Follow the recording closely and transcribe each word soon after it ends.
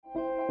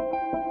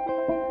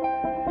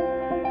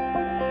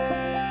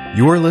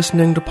You're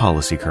listening to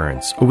Policy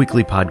Currents, a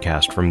weekly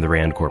podcast from the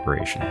RAND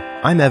Corporation.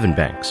 I'm Evan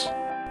Banks.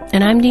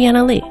 And I'm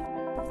Deanna Lee.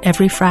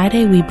 Every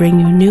Friday, we bring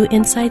you new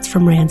insights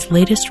from RAND's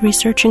latest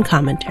research and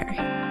commentary.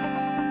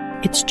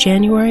 It's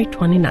January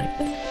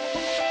 29th.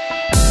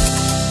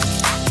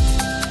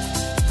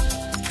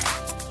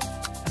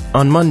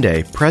 On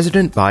Monday,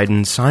 President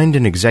Biden signed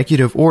an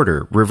executive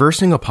order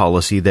reversing a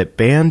policy that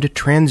banned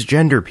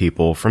transgender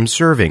people from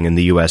serving in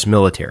the U.S.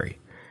 military.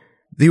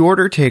 The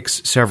order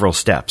takes several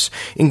steps,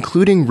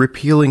 including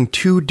repealing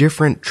two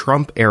different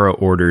Trump-era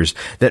orders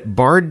that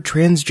barred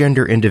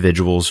transgender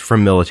individuals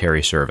from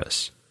military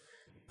service.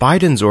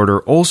 Biden's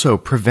order also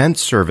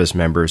prevents service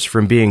members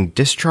from being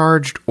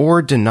discharged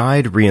or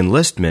denied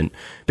reenlistment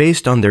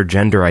based on their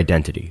gender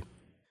identity.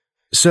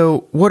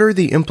 So, what are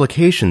the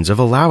implications of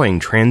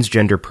allowing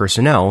transgender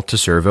personnel to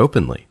serve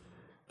openly?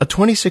 A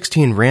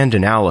 2016 RAND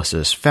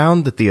analysis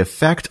found that the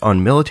effect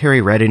on military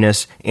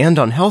readiness and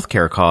on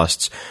healthcare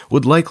costs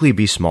would likely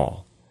be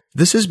small.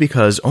 This is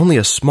because only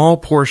a small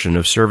portion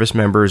of service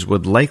members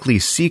would likely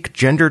seek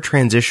gender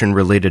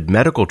transition-related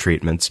medical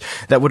treatments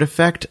that would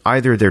affect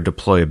either their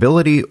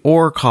deployability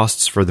or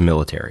costs for the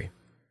military.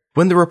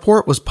 When the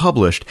report was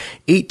published,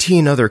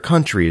 18 other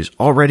countries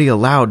already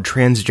allowed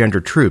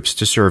transgender troops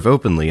to serve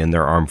openly in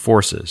their armed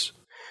forces.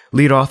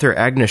 Lead author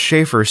Agnes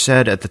Schaefer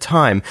said at the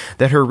time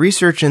that her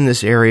research in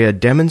this area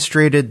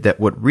demonstrated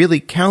that what really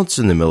counts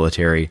in the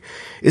military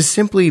is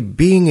simply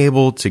being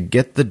able to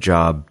get the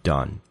job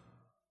done.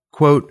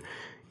 Quote,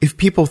 "If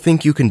people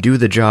think you can do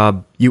the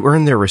job, you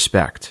earn their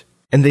respect,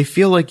 and they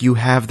feel like you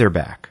have their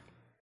back."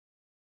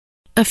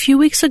 A few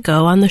weeks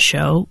ago on the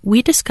show,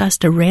 we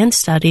discussed a RAND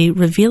study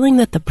revealing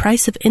that the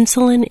price of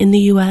insulin in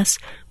the U.S.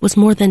 was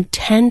more than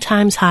 10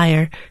 times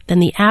higher than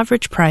the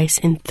average price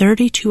in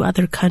 32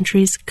 other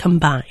countries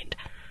combined.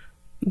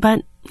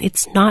 But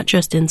it's not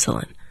just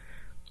insulin.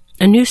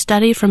 A new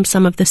study from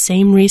some of the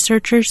same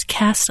researchers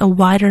casts a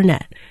wider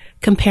net,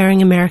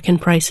 comparing American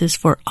prices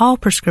for all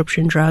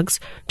prescription drugs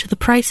to the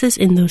prices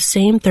in those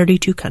same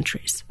 32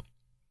 countries.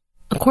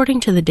 According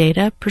to the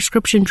data,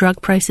 prescription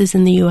drug prices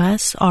in the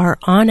U.S. are,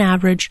 on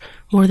average,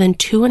 more than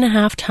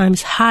 2.5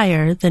 times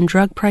higher than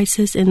drug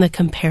prices in the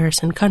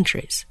comparison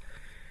countries.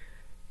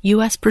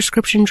 U.S.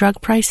 prescription drug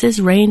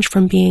prices range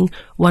from being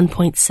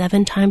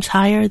 1.7 times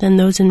higher than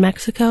those in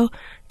Mexico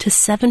to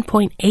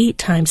 7.8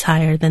 times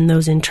higher than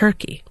those in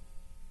Turkey.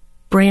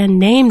 Brand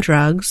name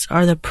drugs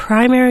are the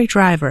primary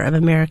driver of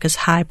America's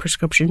high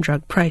prescription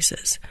drug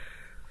prices.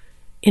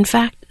 In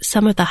fact,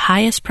 some of the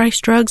highest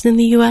priced drugs in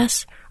the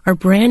U.S. are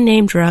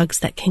brand-name drugs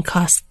that can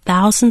cost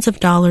thousands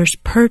of dollars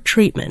per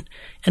treatment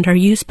and are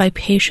used by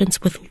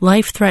patients with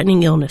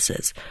life-threatening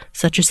illnesses,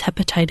 such as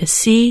hepatitis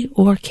C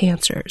or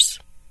cancers.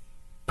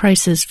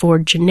 Prices for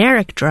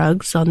generic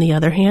drugs, on the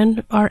other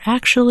hand, are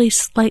actually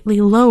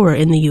slightly lower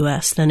in the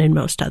U.S. than in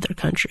most other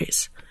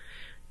countries.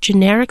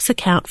 Generics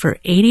account for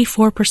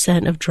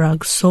 84% of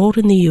drugs sold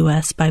in the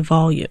U.S. by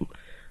volume,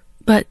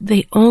 but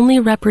they only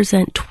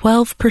represent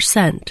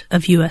 12%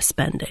 of U.S.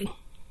 spending.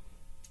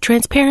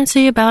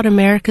 Transparency about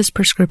America's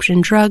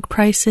prescription drug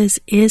prices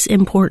is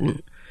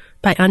important.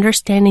 By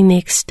understanding the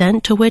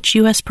extent to which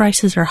U.S.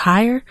 prices are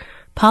higher,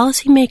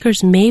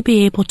 policymakers may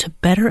be able to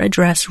better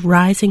address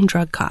rising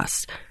drug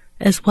costs,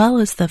 as well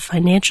as the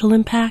financial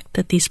impact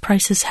that these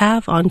prices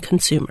have on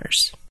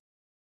consumers.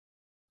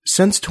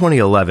 Since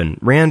 2011,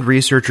 RAND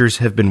researchers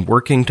have been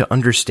working to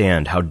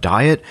understand how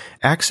diet,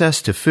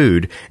 access to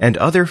food, and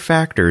other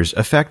factors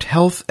affect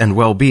health and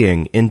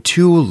well-being in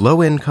two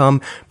low-income,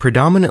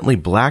 predominantly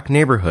black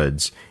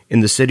neighborhoods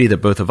in the city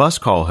that both of us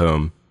call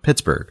home,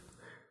 Pittsburgh.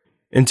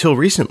 Until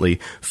recently,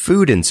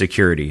 food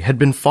insecurity had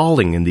been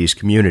falling in these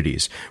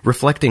communities,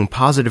 reflecting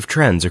positive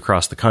trends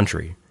across the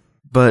country.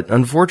 But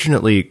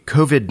unfortunately,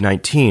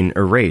 COVID-19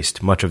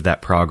 erased much of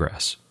that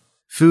progress.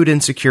 Food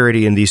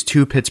insecurity in these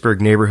two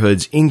Pittsburgh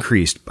neighborhoods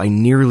increased by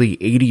nearly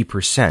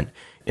 80%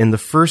 in the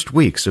first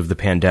weeks of the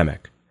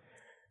pandemic.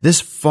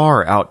 This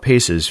far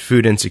outpaces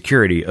food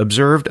insecurity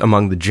observed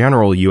among the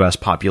general U.S.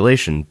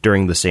 population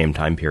during the same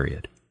time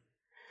period.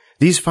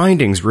 These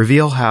findings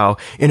reveal how,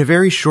 in a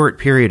very short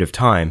period of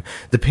time,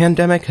 the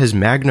pandemic has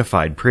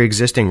magnified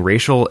pre-existing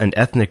racial and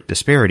ethnic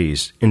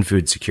disparities in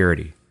food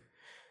security.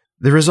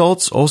 The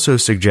results also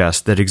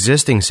suggest that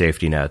existing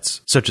safety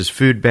nets, such as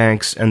food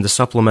banks and the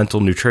Supplemental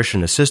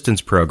Nutrition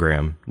Assistance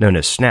Program, known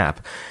as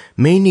SNAP,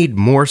 may need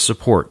more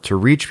support to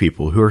reach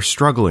people who are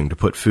struggling to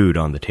put food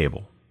on the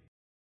table.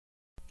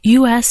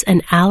 U.S.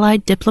 and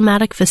allied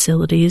diplomatic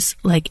facilities,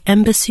 like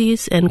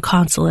embassies and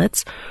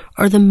consulates,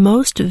 are the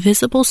most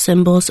visible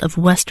symbols of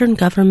Western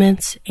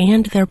governments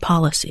and their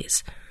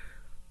policies.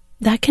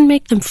 That can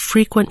make them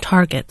frequent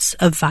targets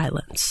of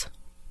violence.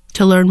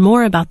 To learn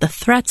more about the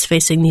threats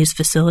facing these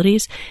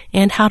facilities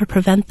and how to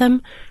prevent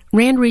them,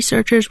 RAND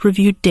researchers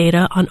reviewed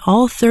data on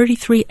all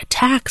 33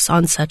 attacks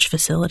on such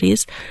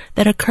facilities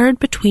that occurred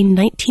between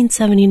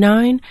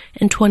 1979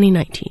 and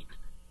 2019.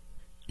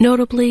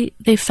 Notably,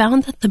 they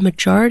found that the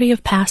majority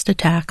of past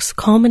attacks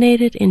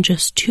culminated in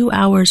just 2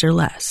 hours or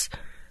less,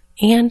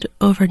 and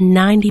over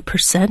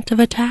 90% of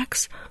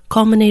attacks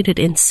culminated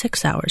in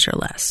 6 hours or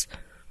less.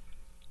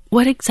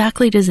 What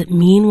exactly does it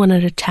mean when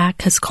an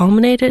attack has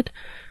culminated?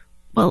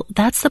 Well,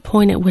 that's the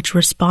point at which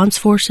response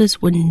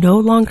forces would no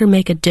longer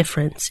make a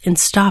difference in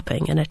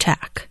stopping an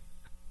attack.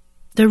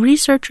 The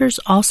researchers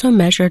also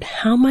measured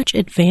how much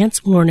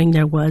advance warning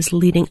there was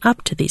leading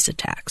up to these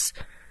attacks.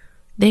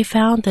 They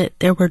found that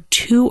there were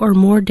 2 or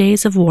more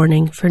days of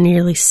warning for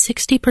nearly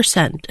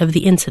 60% of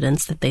the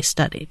incidents that they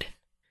studied.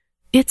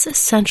 It's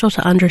essential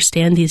to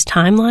understand these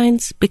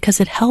timelines because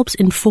it helps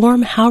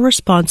inform how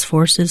response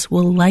forces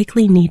will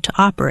likely need to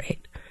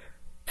operate.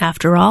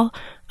 After all,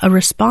 a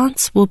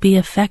response will be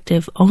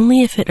effective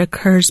only if it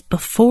occurs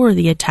before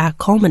the attack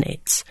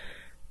culminates.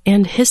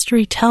 And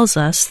history tells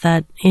us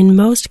that, in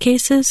most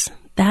cases,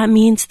 that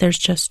means there's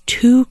just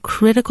 2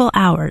 critical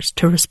hours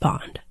to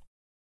respond.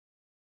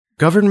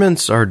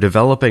 Governments are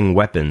developing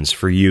weapons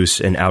for use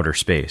in outer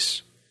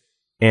space.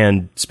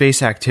 And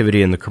space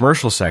activity in the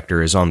commercial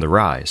sector is on the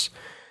rise.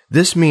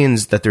 This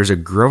means that there's a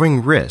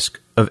growing risk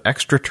of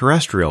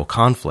extraterrestrial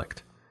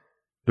conflict.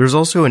 There's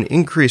also an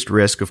increased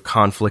risk of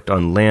conflict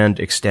on land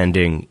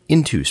extending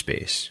into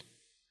space.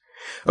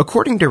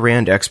 According to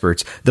RAND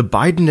experts, the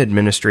Biden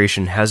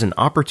administration has an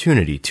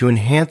opportunity to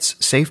enhance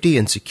safety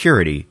and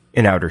security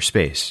in outer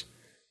space.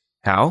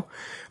 How?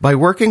 By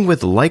working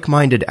with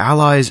like-minded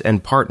allies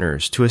and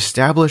partners to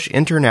establish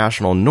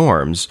international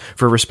norms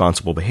for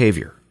responsible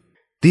behavior.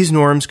 These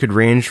norms could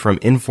range from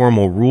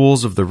informal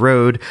rules of the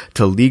road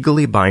to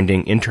legally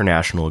binding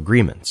international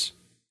agreements.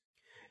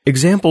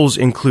 Examples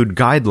include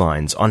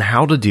guidelines on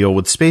how to deal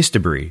with space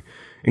debris,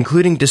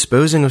 including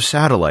disposing of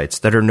satellites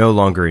that are no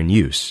longer in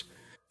use,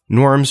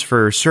 norms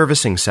for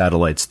servicing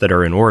satellites that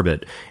are in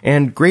orbit,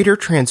 and greater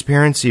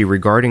transparency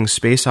regarding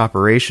space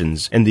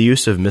operations and the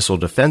use of missile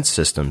defense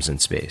systems in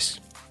space.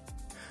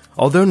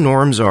 Although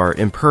norms are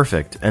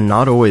imperfect and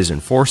not always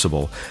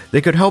enforceable,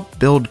 they could help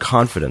build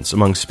confidence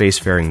among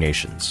spacefaring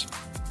nations.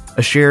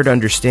 A shared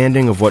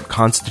understanding of what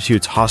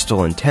constitutes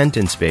hostile intent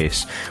in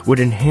space would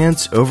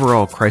enhance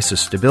overall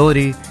crisis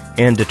stability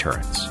and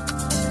deterrence.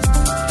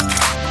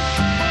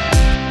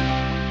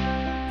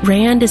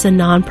 RAND is a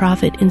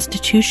nonprofit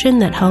institution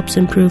that helps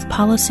improve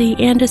policy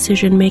and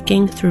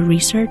decision-making through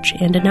research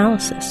and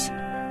analysis.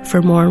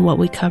 For more on what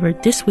we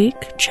covered this week,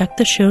 check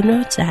the show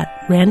notes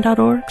at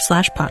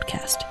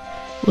rand.org/podcast.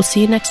 We'll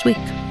see you next week.